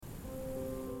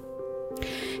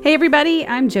Hey everybody,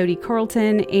 I'm Jody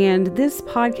Carlton, and this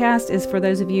podcast is for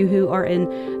those of you who are in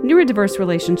neurodiverse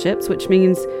relationships, which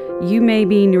means you may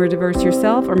be neurodiverse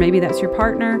yourself, or maybe that's your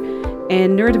partner.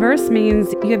 And neurodiverse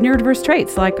means you have neurodiverse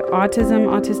traits like autism,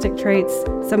 autistic traits.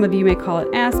 Some of you may call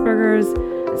it Asperger's.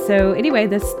 So anyway,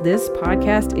 this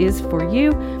podcast is for you.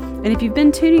 And if you've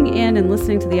been tuning in and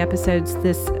listening to the episodes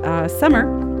this summer,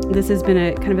 this has been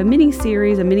a kind of a mini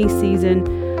series, a mini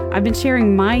season. I've been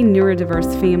sharing my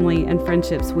neurodiverse family and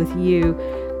friendships with you.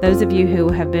 Those of you who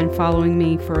have been following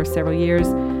me for several years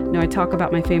know I talk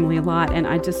about my family a lot, and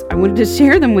I wanted to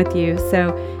share them with you.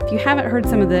 So if you haven't heard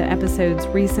some of the episodes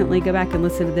recently, go back and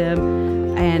listen to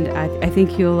them. And I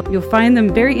think you'll find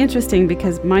them very interesting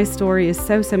because my story is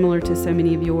so similar to so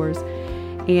many of yours.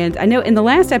 And I know in the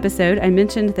last episode, I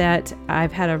mentioned that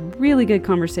I've had a really good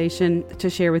conversation to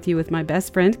share with you with my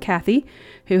best friend, Kathy,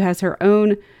 who has her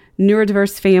own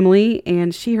neurodiverse family,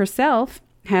 and she herself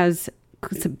has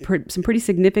some pretty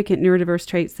significant neurodiverse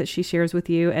traits that she shares with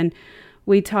you. And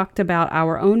we talked about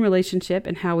our own relationship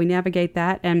and how we navigate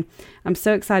that, and I'm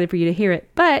so excited for you to hear it.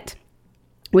 But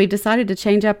we've decided to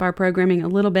change up our programming a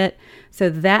little bit, so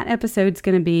that episode's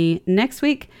going to be next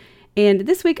week. And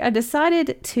this week I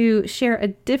decided to share a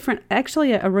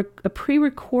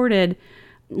pre-recorded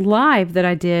live that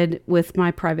I did with my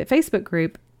private Facebook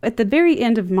group. At the very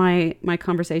end of my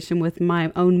conversation with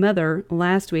my own mother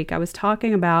last week, I was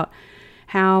talking about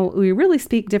how we really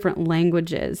speak different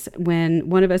languages when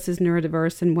one of us is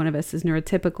neurodiverse and one of us is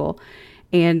neurotypical.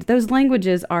 And those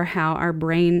languages are how our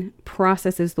brain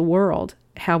processes the world,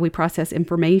 how we process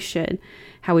information,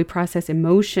 how we process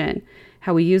emotion,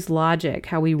 how we use logic,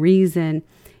 how we reason.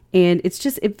 And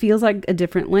it feels like a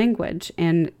different language.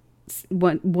 And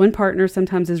one partner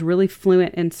sometimes is really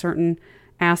fluent in certain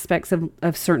aspects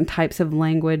of certain types of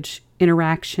language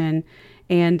interaction,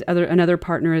 and another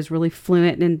partner is really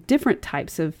fluent in different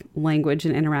types of language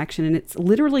and interaction. And it's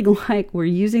literally like we're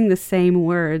using the same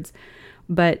words,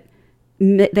 but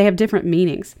they have different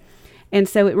meanings. And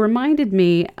so it reminded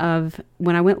me of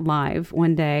when I went live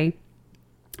one day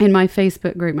in my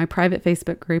Facebook group, my private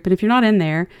Facebook group. And if you're not in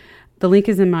there, the link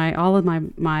is in all of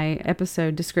my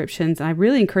episode descriptions. I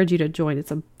really encourage you to join. It's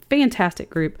a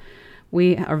fantastic group.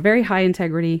 We are a very high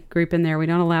integrity group in there. We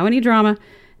don't allow any drama,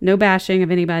 no bashing of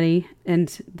anybody. And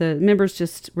the members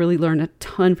just really learn a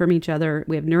ton from each other.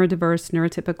 We have neurodiverse,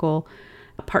 neurotypical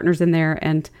partners in there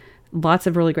and lots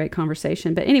of really great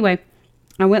conversation. But anyway,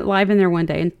 I went live in there one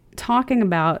day and talking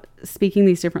about speaking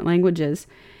these different languages.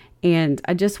 And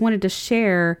I just wanted to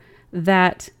share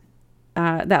that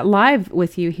live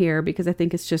with you here because I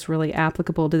think it's just really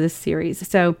applicable to this series.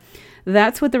 So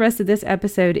that's what the rest of this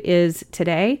episode is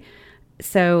today.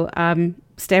 So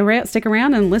stick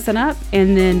around and listen up,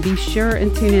 and then be sure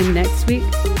and tune in next week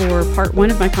for part 1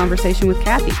 of my conversation with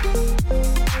Kathy.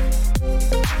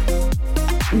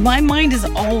 My mind is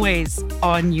always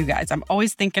on you guys. I'm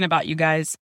always thinking about you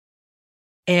guys.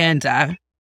 And I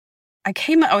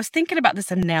was thinking about this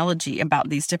analogy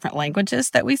about these different languages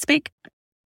that we speak.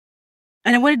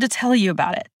 And I wanted to tell you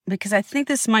about it because I think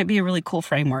this might be a really cool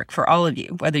framework for all of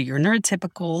you, whether you're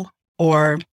neurotypical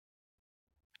or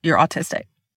you're autistic.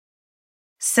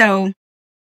 So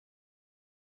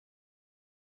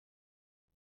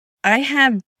I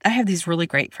have these really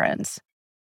great friends.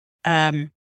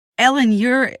 Ellen,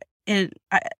 you're in.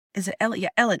 Is it Ellen? Yeah,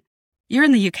 Ellen. You're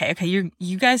in the UK. Okay,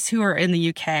 you guys who are in the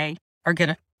UK are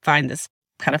gonna find this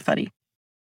kind of funny.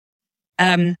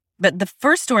 But the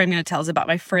first story I'm going to tell is about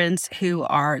my friends who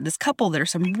are this couple that are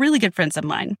some really good friends of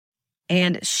mine,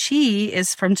 and she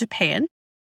is from Japan,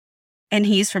 and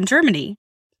he's from Germany.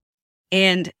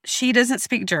 And she doesn't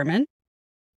speak German,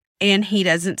 and he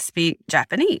doesn't speak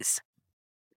Japanese,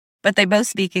 but they both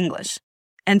speak English.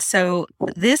 And so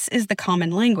this is the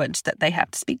common language that they have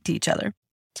to speak to each other.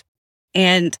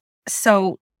 And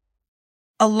so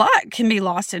a lot can be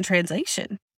lost in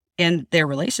translation in their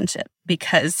relationship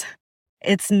because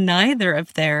it's neither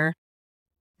of their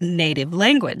native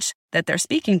language that they're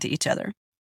speaking to each other.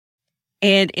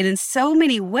 And in so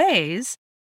many ways,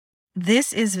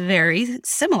 this is very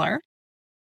similar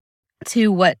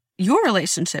to what your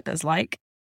relationship is like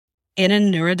in a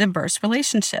neurodiverse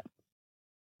relationship.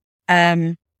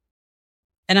 And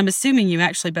I'm assuming you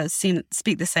actually both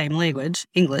speak the same language,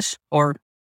 English, or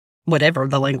whatever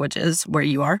the language is where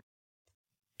you are.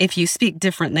 If you speak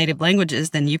different native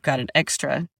languages, then you've got an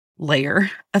extra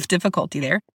layer of difficulty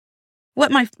there.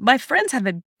 What my friends have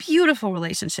a beautiful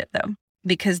relationship, though,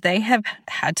 because they have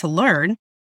had to learn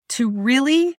to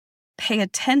really pay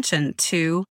attention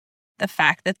to the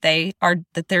fact that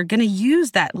they're going to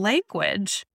use that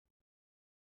language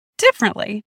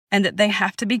differently, and that they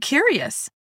have to be curious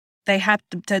they have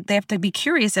to be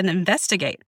curious and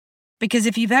investigate. Because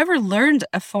if you've ever learned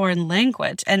a foreign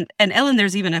language, and Ellen,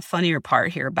 there's even a funnier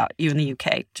part here about you in the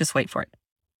UK. Just wait for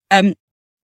it.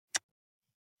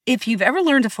 If you've ever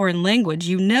learned a foreign language,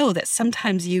 you know that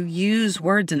sometimes you use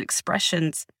words and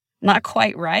expressions not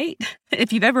quite right.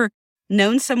 If you've ever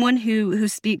known someone who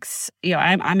speaks,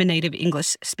 I'm a native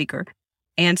English speaker.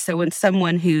 And so when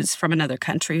someone who's from another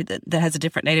country that has a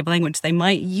different native language, they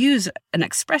might use an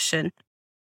expression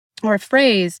or a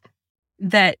phrase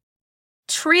that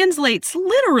translates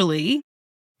literally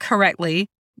correctly,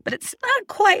 but it's not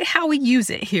quite how we use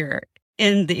it here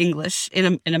in the English,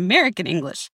 in American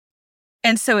English.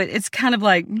 And so it's kind of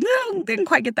like, no, didn't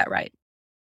quite get that right.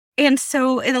 And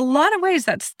so in a lot of ways,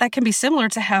 that can be similar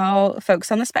to how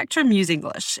folks on the spectrum use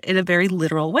English in a very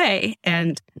literal way.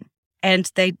 And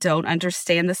they don't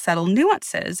understand the subtle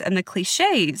nuances and the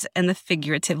cliches and the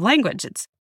figurative language. It's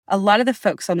a lot of the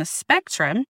folks on the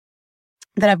spectrum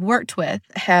that I've worked with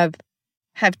have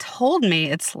told me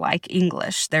it's like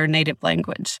English, their native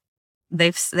language.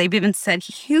 They've even said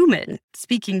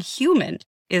speaking human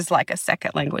is like a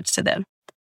second language to them.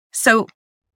 So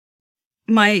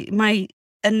my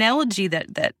analogy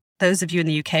that those of you in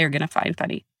the UK are going to find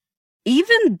funny,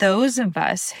 even those of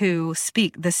us who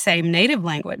speak the same native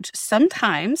language,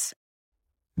 sometimes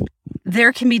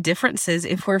there can be differences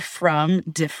if we're from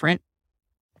different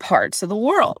parts of the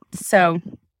world. So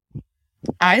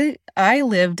I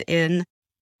lived in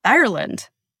Ireland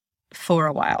for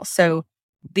a while. So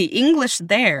the English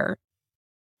there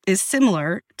is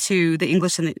similar to the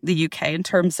English in the UK in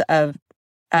terms of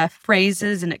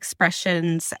phrases and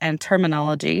expressions and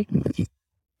terminology.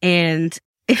 And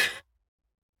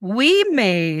we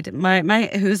made,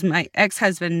 who's my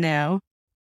ex-husband now,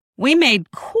 we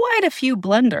made quite a few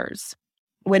blunders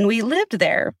when we lived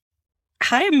there.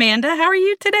 Hi, Amanda. How are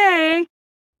you today?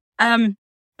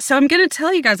 So I'm going to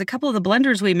tell you guys a couple of the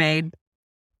blunders we made.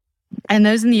 And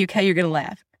those in the UK, you're going to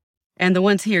laugh. And the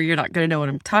ones here, you're not going to know what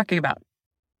I'm talking about.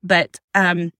 But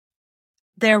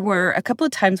there were a couple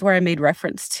of times where I made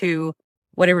reference to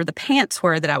whatever the pants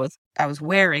were that I was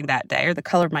wearing that day, or the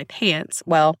color of my pants.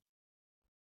 Well,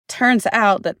 turns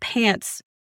out that pants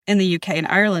in the UK and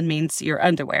Ireland means your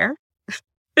underwear.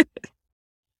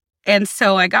 And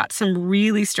so I got some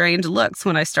really strange looks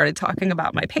when I started talking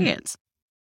about my pants,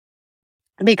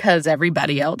 because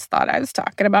everybody else thought I was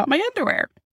talking about my underwear.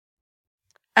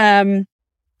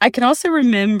 I can also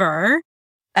remember,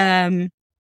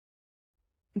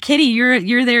 Kitty,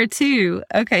 you're there too.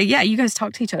 Okay, yeah, you guys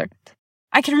talk to each other.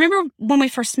 I can remember when we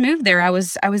first moved there, I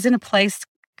was in a place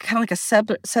kind of like a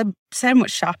sub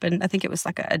sandwich shop, and I think it was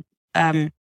like a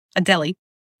deli.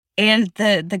 And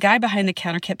the guy behind the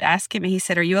counter kept asking me. He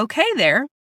said, "Are you okay there?"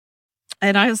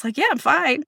 And I was like, "Yeah, I'm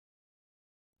fine."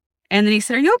 And then he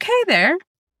said, "Are you okay there?"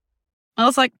 I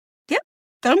was like, "Yep,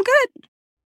 I'm good."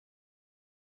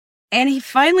 And he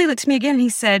finally looked at me again and he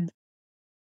said,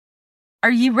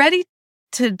 "Are you ready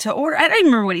to order?" I don't even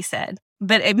remember what he said,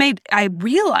 but I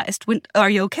realized when "Are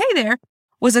you okay there?"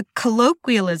 was a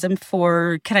colloquialism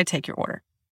for "Can I take your order?"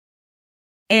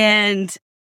 And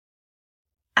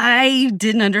I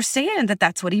didn't understand that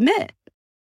that's what he meant.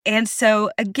 And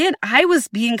so again, I was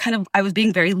being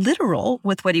very literal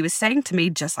with what he was saying to me,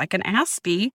 just like an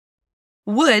Aspie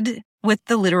would with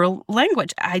the literal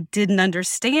language. I didn't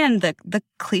understand the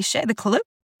cliche, the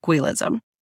colloquialism.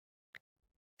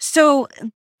 So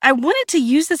I wanted to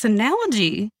use this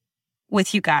analogy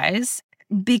with you guys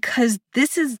because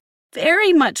this is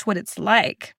very much what it's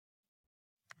like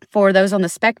for those on the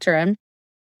spectrum.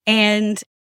 And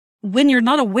when you're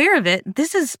not aware of it,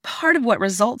 this is part of what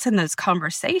results in those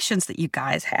conversations that you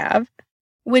guys have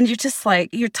when you're just like,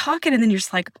 you're talking and then you're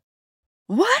just like,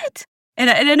 what?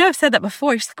 And I know I've said that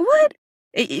before. You're just like, what?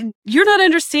 You're not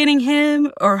understanding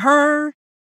him or her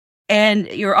and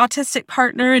your autistic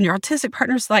partner, and your autistic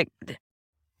partner's like,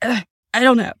 I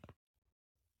don't know.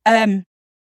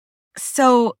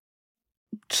 So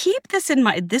keep this in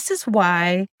mind. This is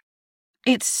why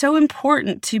it's so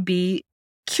important to be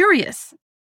curious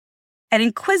and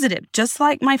inquisitive. Just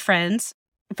like my friends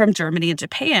from Germany and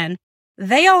Japan,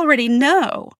 they already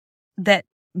know that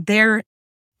their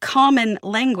common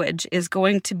language is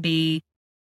going to be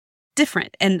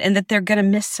different and that they're going to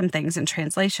miss some things in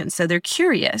translation. So they're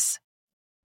curious.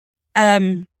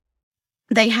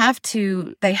 They have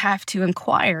to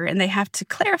inquire and they have to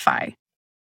clarify.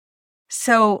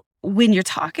 So when you're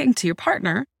talking to your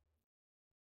partner,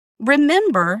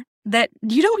 remember that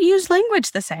you don't use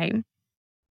language the same.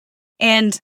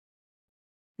 And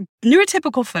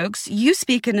neurotypical folks, you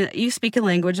speak a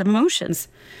language of emotions.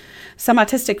 Some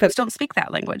autistic folks don't speak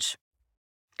that language.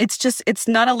 it's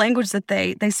not a language that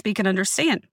they speak and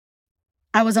understand.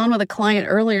 I was on with a client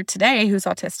earlier today who's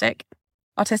autistic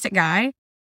guy,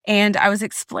 and I was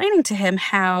explaining to him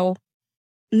how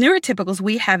neurotypicals,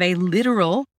 we have a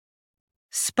literal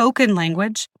spoken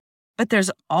language, but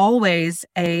there's always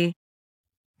a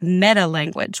meta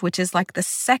language, which is like the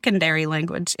secondary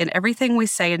language in everything we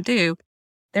say and do.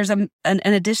 There's an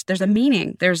addition, there's a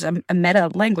meaning, there's a meta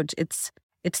language. It's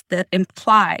the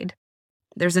implied.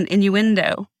 There's an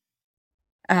innuendo.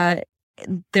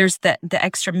 There's the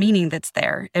extra meaning that's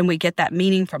there, and we get that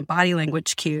meaning from body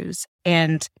language cues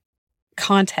and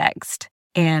context,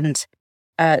 and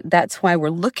that's why we're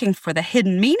looking for the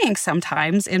hidden meaning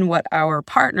sometimes in what our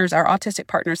autistic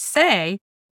partners say,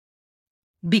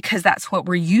 because that's what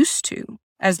we're used to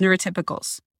as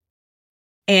neurotypicals.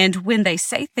 And when they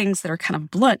say things that are kind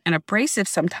of blunt and abrasive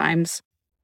sometimes,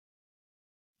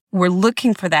 we're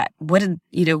looking for that. What did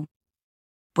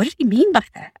he mean by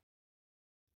that?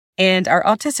 And our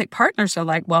autistic partners are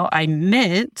like, well, I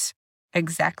meant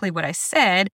exactly what I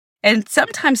said. And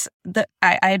sometimes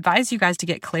I advise you guys to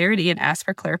get clarity and ask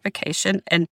for clarification.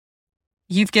 And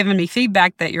you've given me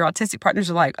feedback that your autistic partners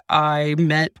are like, I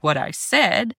meant what I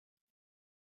said.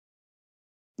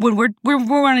 When we're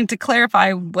wanting to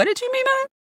clarify, what did you mean by that?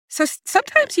 So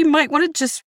sometimes you might want to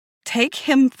just take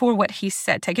him for what he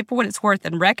said, take it for what it's worth,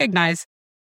 and recognize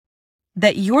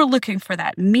that you're looking for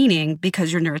that meaning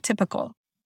because you're neurotypical.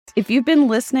 If you've been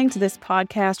listening to this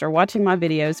podcast or watching my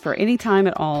videos for any time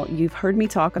at all, you've heard me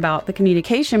talk about the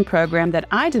communication program that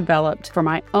I developed for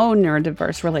my own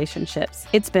neurodiverse relationships.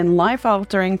 It's been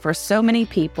life-altering for so many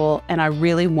people, and I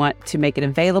really want to make it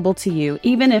available to you,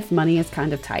 even if money is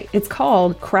kind of tight. It's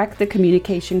called Crack the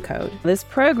Communication Code. This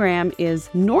program is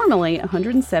normally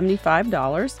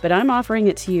 $175, but I'm offering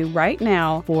it to you right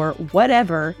now for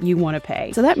whatever you want to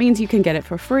pay. So that means you can get it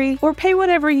for free or pay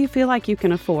whatever you feel like you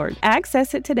can afford.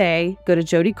 Access it today. Go to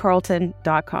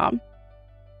jodycarlton.com.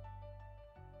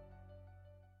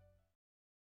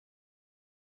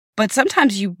 But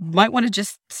sometimes you might want to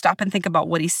just stop and think about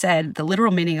what he said, the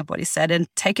literal meaning of what he said, and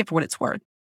take it for what it's worth.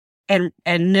 And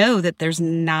know that there's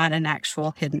not a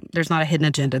hidden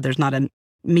agenda. There's not a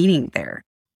meaning there.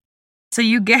 So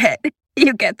you get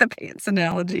the pants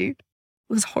analogy. It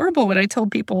was horrible when I told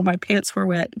people my pants were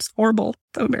wet. It's horrible.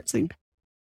 So embarrassing.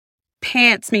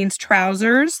 Pants means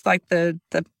trousers, like the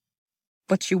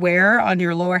what you wear on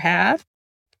your lower half.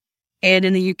 And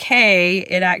in the UK,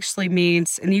 it actually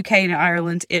means, in the UK and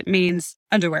Ireland, it means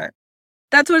underwear.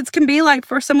 That's what it can be like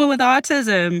for someone with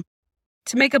autism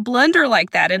to make a blunder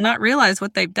like that and not realize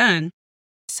what they've done.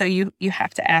 So you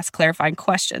have to ask clarifying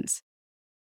questions.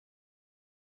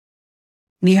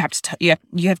 You have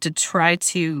to try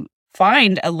to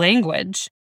find a language,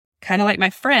 kind of like my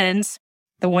friends,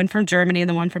 the one from Germany and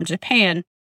the one from Japan.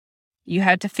 You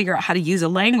have to figure out how to use a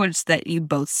language that you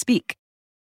both speak.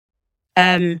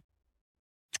 I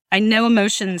know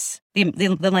emotions,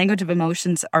 the language of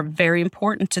emotions are very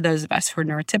important to those of us who are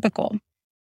neurotypical.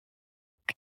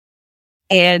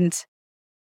 And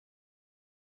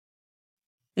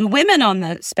women on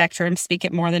the spectrum speak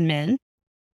it more than men.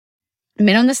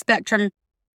 Men on the spectrum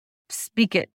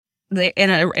speak it in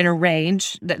a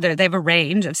range. They have a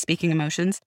range of speaking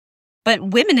emotions.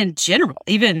 But women in general,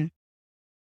 even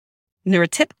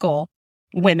neurotypical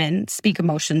women, speak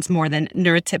emotions more than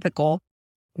neurotypical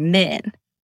men.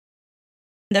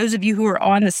 Those of you who are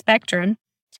on the spectrum,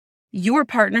 your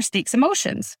partner speaks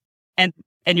emotions, and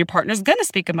your partner's going to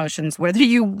speak emotions, whether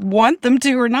you want them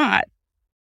to or not.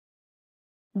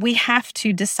 We have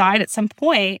to decide at some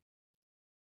point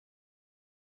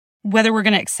whether we're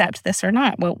going to accept this or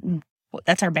not. Well,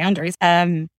 that's our boundaries.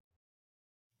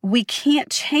 We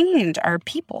can't change our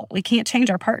people. We can't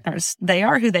change our partners. They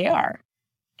are who they are.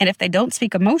 And if they don't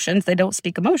speak emotions, they don't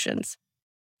speak emotions.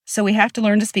 So we have to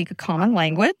learn to speak a common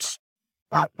language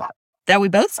that we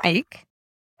both speak.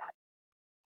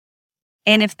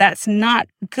 And if that's not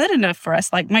good enough for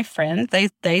us, like my friend,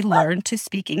 they learn to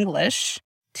speak English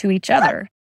to each other.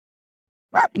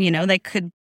 They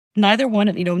could, neither one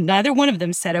of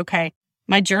them said, okay,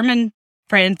 my German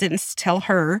friend didn't tell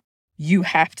her, you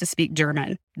have to speak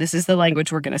German. This is the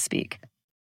language we're going to speak.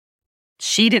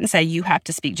 She didn't say, you have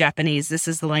to speak Japanese. This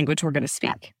is the language we're going to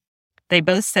speak. They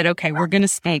both said, okay, we're going to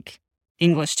speak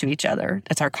English to each other.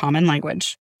 That's our common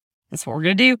language. That's what we're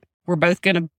going to do. We're both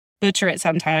going to butcher it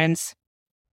sometimes,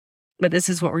 but this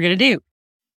is what we're going to do.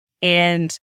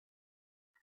 And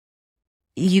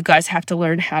you guys have to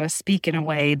learn how to speak in a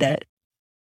way that,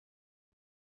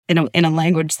 in a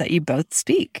language that you both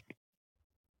speak.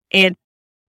 And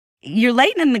you're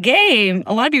late in the game.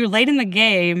 A lot of you are late in the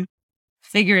game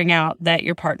figuring out that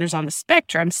your partner's on the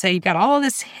spectrum. So you've got all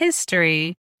this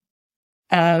history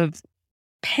of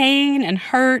pain and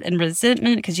hurt and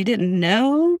resentment because you didn't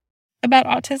know about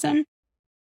autism.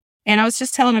 And I was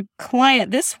just telling a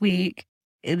client this week,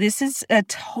 this is a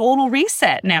total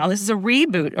reset now. This is a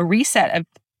reboot, a reset of,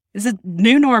 this is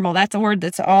new normal. That's a word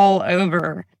that's all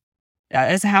over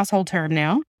as a household term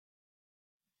now.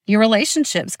 Your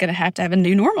relationship's going to have a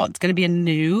new normal. It's going to be a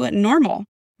new normal,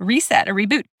 reset, a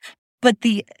reboot. But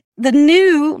the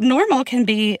new normal can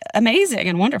be amazing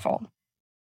and wonderful.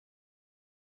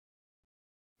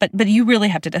 But you really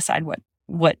have to decide what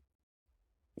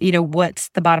what's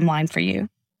the bottom line for you.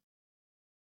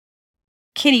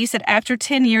 Kitty, you said, after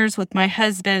 10 years with my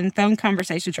husband, phone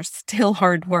conversations are still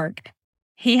hard work.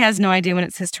 He has no idea when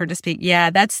it's his turn to speak. Yeah,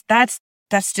 that's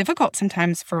difficult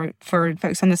sometimes for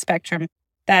folks on the spectrum.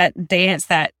 That dance,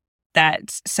 that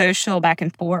social back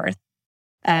and forth.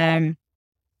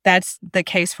 That's the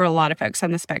case for a lot of folks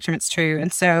on the spectrum. It's true.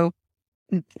 And so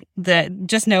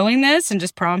just knowing this and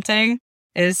just prompting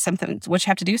is something which you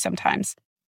have to do sometimes.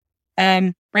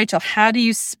 Rachel, how do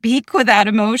you speak without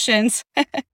emotions?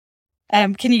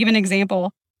 Can you give an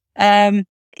example?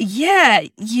 Yeah,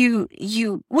 you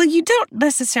don't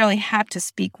necessarily have to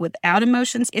speak without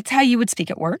emotions. It's how you would speak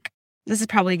at work. This is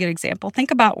probably a good example. Think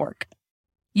about work.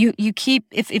 You keep,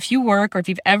 if you work, or if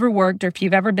you've ever worked, or if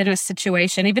you've ever been in a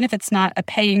situation, even if it's not a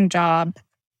paying job,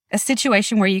 a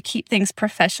situation where you keep things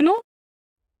professional.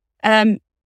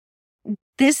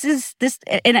 This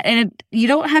and you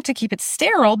don't have to keep it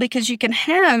sterile because you can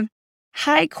have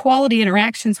high quality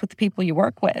interactions with the people you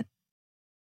work with.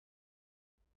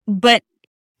 But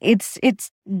it's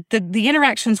the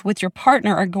interactions with your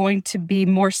partner are going to be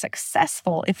more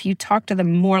successful if you talk to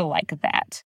them more like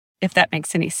that, if that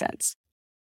makes any sense.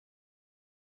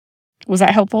 Was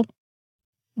that helpful?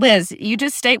 Liz, you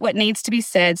just state what needs to be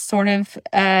said, sort of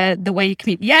the way you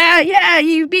communicate. Yeah,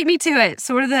 you beat me to it.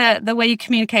 Sort of the way you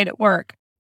communicate at work.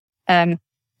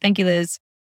 Thank you, Liz.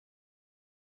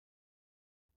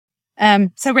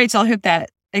 So Rachel, I hope that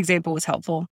example was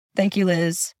helpful. Thank you,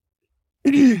 Liz.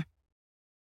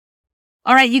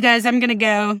 All right, you guys, I'm going to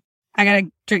go. I got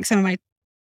to drink some of my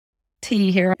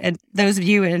tea here. And those of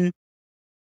you in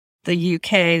the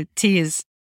UK, tea is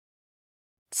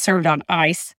served on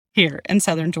ice here in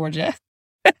Southern Georgia.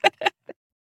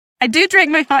 I do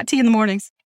drink my hot tea in the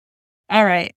mornings. All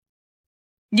right.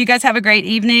 You guys have a great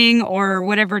evening, or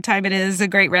whatever time it is, a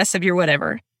great rest of your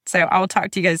whatever. So I will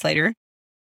talk to you guys later.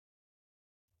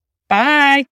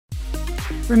 Bye.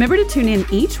 Remember to tune in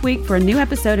each week for a new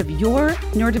episode of your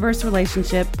Neurodiverse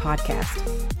Relationship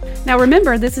podcast. Now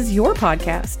remember, this is your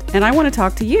podcast, and I want to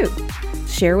talk to you.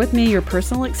 Share with me your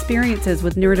personal experiences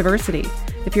with neurodiversity.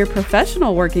 If you're a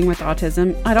professional working with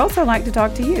autism, I'd also like to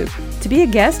talk to you. To be a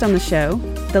guest on the show,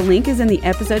 the link is in the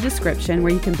episode description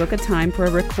where you can book a time for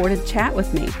a recorded chat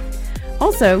with me.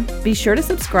 Also, be sure to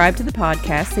subscribe to the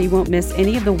podcast so you won't miss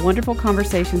any of the wonderful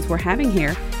conversations we're having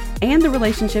here and the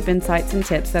relationship insights and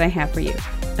tips that I have for you.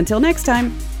 Until next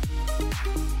time.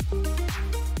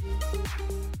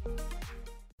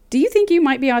 Do you think you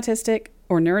might be autistic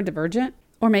or neurodivergent?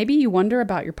 Or maybe you wonder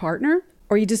about your partner?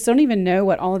 Or you just don't even know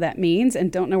what all of that means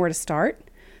and don't know where to start?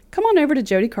 Come on over to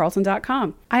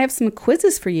jodycarlton.com. I have some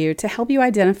quizzes for you to help you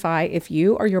identify if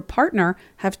you or your partner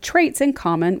have traits in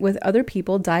common with other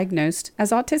people diagnosed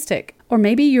as autistic. Or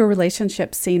maybe your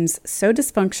relationship seems so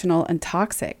dysfunctional and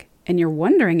toxic, and you're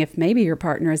wondering if maybe your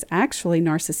partner is actually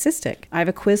narcissistic. I have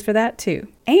a quiz for that too,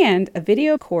 and a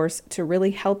video course to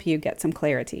really help you get some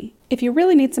clarity. If you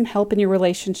really need some help in your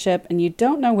relationship and you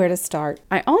don't know where to start,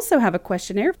 I also have a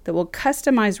questionnaire that will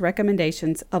customize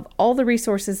recommendations of all the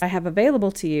resources I have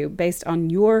available to you based on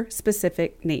your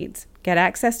specific needs. Get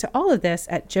access to all of this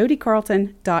at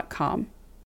jodycarlton.com.